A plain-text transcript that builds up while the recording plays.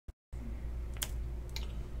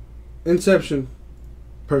Inception.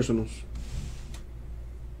 Personals.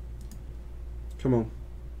 Come on.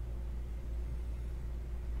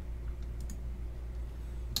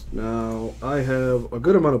 Now, I have a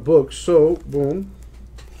good amount of books, so, boom.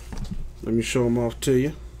 Let me show them off to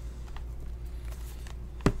you.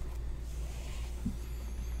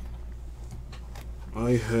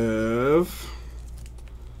 I have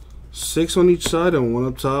 6 on each side and 1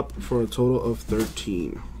 up top for a total of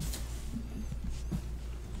 13.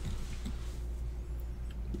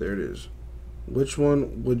 There it is. Which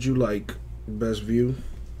one would you like? Best view?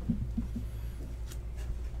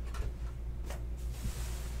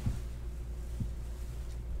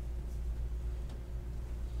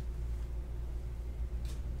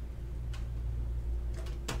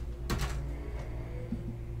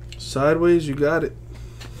 Sideways, you got it.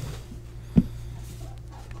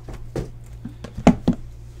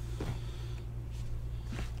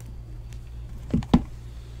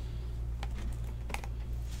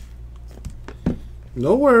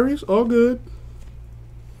 No worries, all good.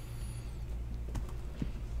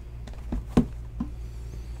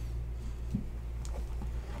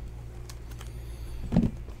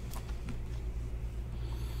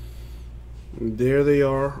 And there they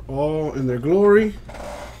are, all in their glory.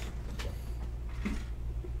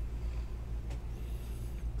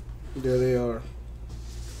 There they are.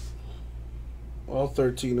 All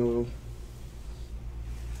 13 of them.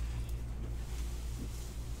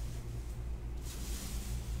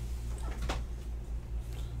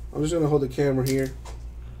 I'm just going to hold the camera here.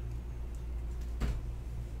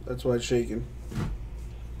 That's why it's shaking.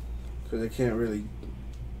 Because I can't really...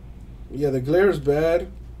 Yeah, the glare is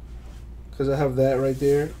bad. Because I have that right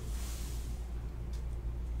there.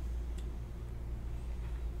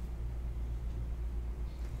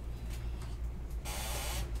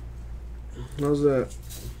 How's that?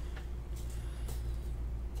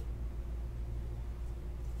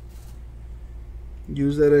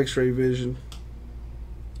 Use that X-ray vision.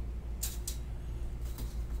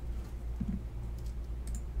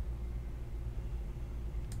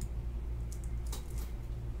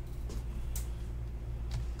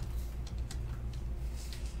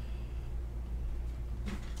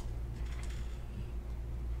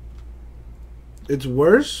 It's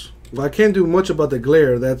worse. Well, I can't do much about the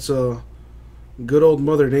glare. That's good old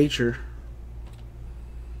Mother Nature.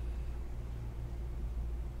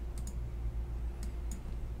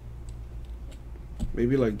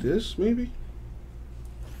 Maybe like this, maybe?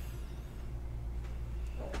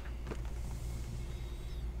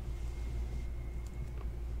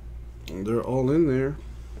 And they're all in there.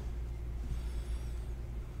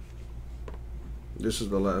 This is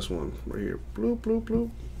the last one right here. Bloop, bloop, bloop.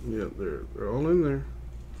 Yeah, they're all in there.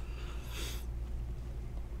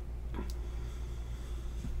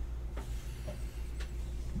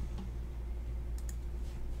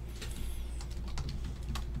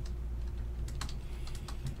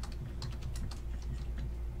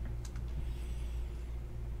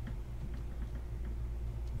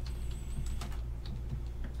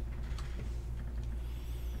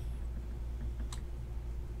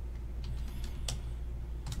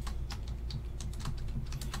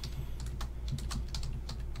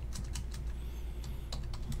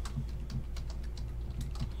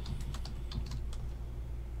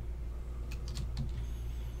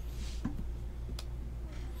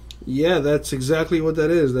 Yeah, that's exactly what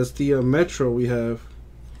that is. That's the Metro we have.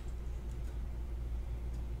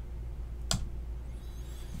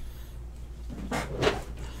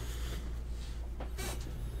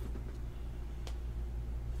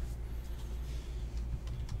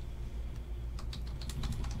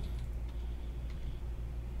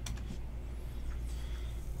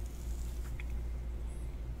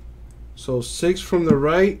 So 6 from the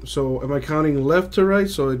right. So am I counting left to right?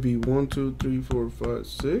 So it'd be 1, 2, 3, 4, 5,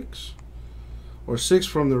 6. Or 6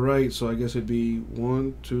 from the right. So I guess it'd be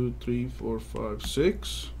 1, 2, 3, 4, 5,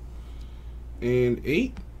 6. And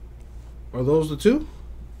 8. Are those the 2?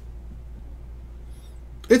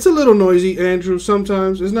 It's a little noisy, Andrew,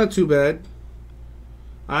 sometimes. It's not too bad.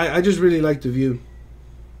 I just really like the view.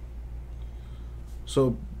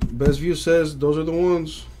 So best view says those are the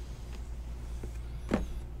ones.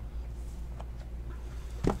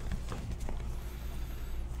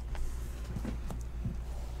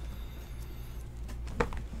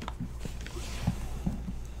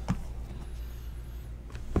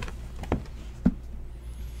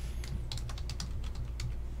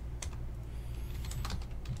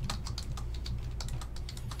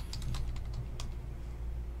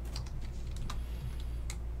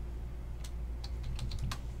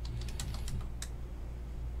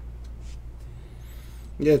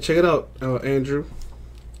 Yeah, check it out, Andrew.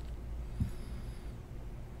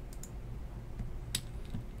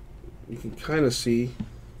 can kind of see.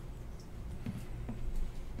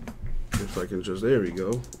 If I can just, there we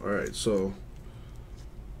go. Alright, so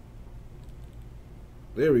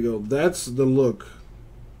there we go. That's the look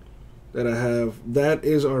that I have. That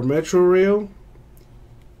is our Metro Rail.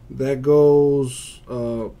 That goes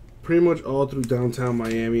pretty much all through downtown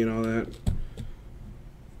Miami and all that.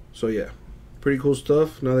 So yeah, pretty cool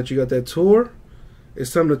stuff. Now that you got that tour,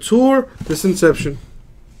 it's time to tour this Inception.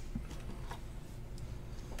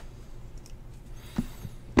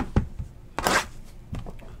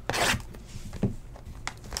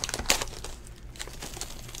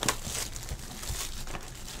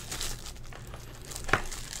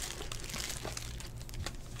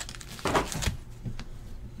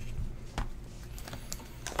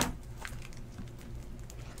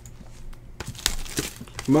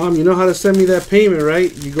 Mom, you know how to send me that payment,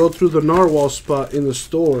 right? You go through the narwhal spot in the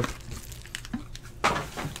store.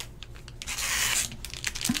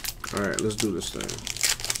 Alright, let's do this thing.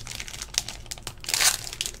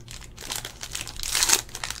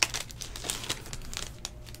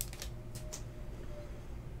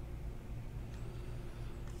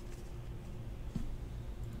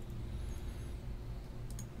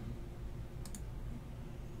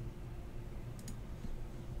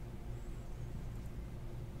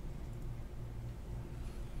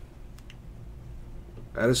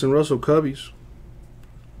 Addison Russell, Cubbies.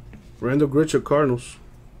 Randall Grichuk, Cardinals.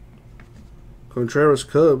 Contreras,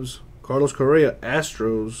 Cubs. Carlos Correa,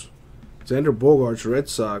 Astros. Xander Bogaerts, Red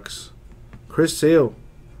Sox. Chris Sale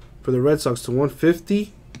for the Red Sox to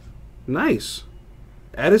 150. Nice.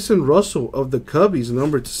 Addison Russell of the Cubbies,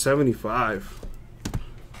 numbered to 75.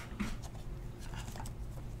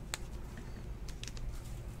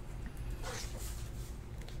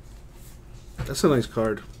 That's a nice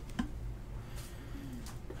card.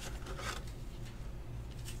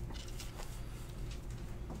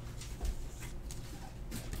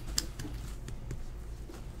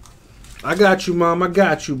 I got you, Mom. I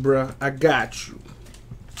got you, bruh. I got you.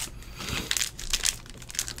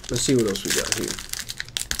 Let's see what else we got here.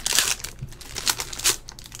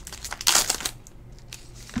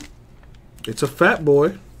 It's a fat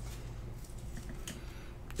boy.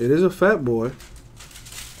 It is a fat boy.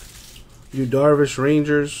 Yu Darvish,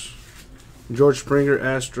 Rangers. George Springer,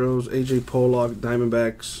 Astros. AJ Pollock,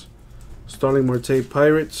 Diamondbacks. Starling Marte,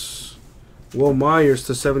 Pirates. Will Myers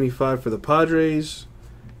to 75 for the Padres.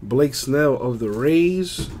 Blake Snell of the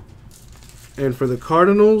Rays. And for the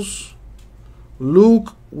Cardinals,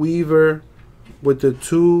 Luke Weaver with the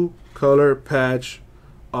 2-color patch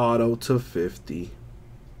auto to 50.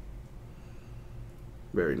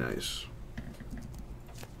 Very nice.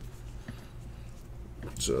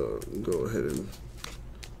 Let's go ahead and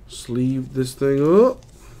sleeve this thing up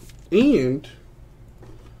and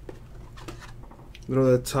throw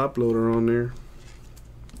that top loader on there.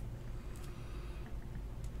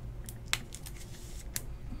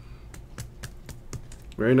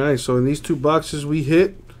 Very nice. So in these two boxes we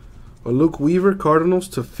hit a Luke Weaver, Cardinals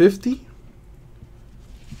to 50,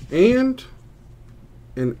 and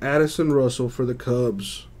an Addison Russell for the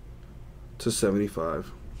Cubs to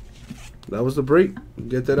 75. That was the break.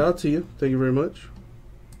 Get that out to you. Thank you very much.